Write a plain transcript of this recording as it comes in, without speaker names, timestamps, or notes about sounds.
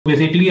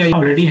Basically, I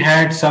already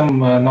had some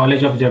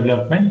knowledge of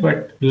development,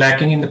 but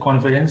lacking in the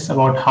confidence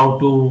about how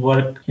to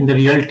work in the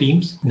real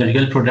teams, the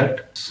real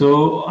product.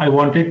 So I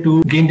wanted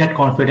to gain that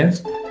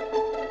confidence.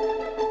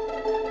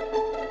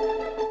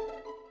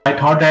 I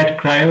thought that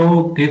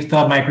Crio gives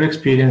the micro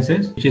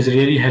experiences, which is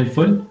really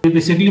helpful. It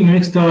basically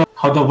mimics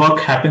how the work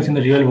happens in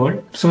the real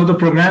world. So the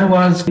program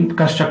was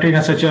constructed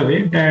in such a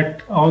way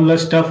that all the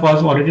stuff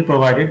was already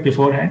provided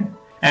beforehand,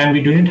 and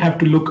we didn't have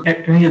to look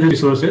at any other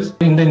resources.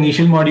 In the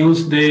initial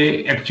modules,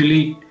 they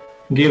actually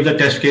gave the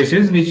test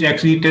cases, which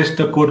actually test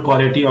the code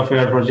quality of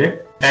your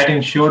project. That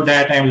ensured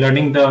that I'm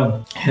learning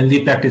the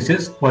healthy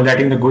practices while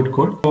writing the good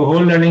code. The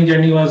whole learning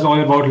journey was all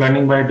about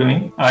learning by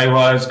doing. I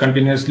was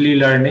continuously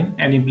learning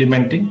and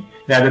implementing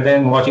rather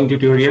than watching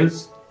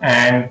tutorials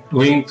and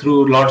going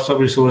through lots of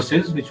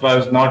resources, which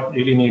was not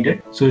really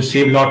needed. So it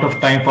saved a lot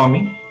of time for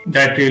me.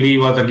 That really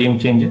was a game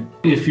changer.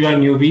 If you are a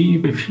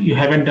newbie, if you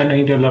haven't done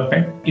any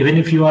development, even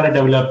if you are a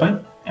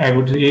developer, I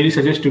would really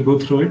suggest to go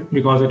through it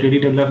because it really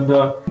develops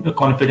the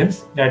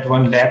confidence that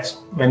one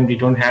lacks when we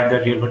don't have the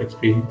real world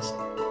experience.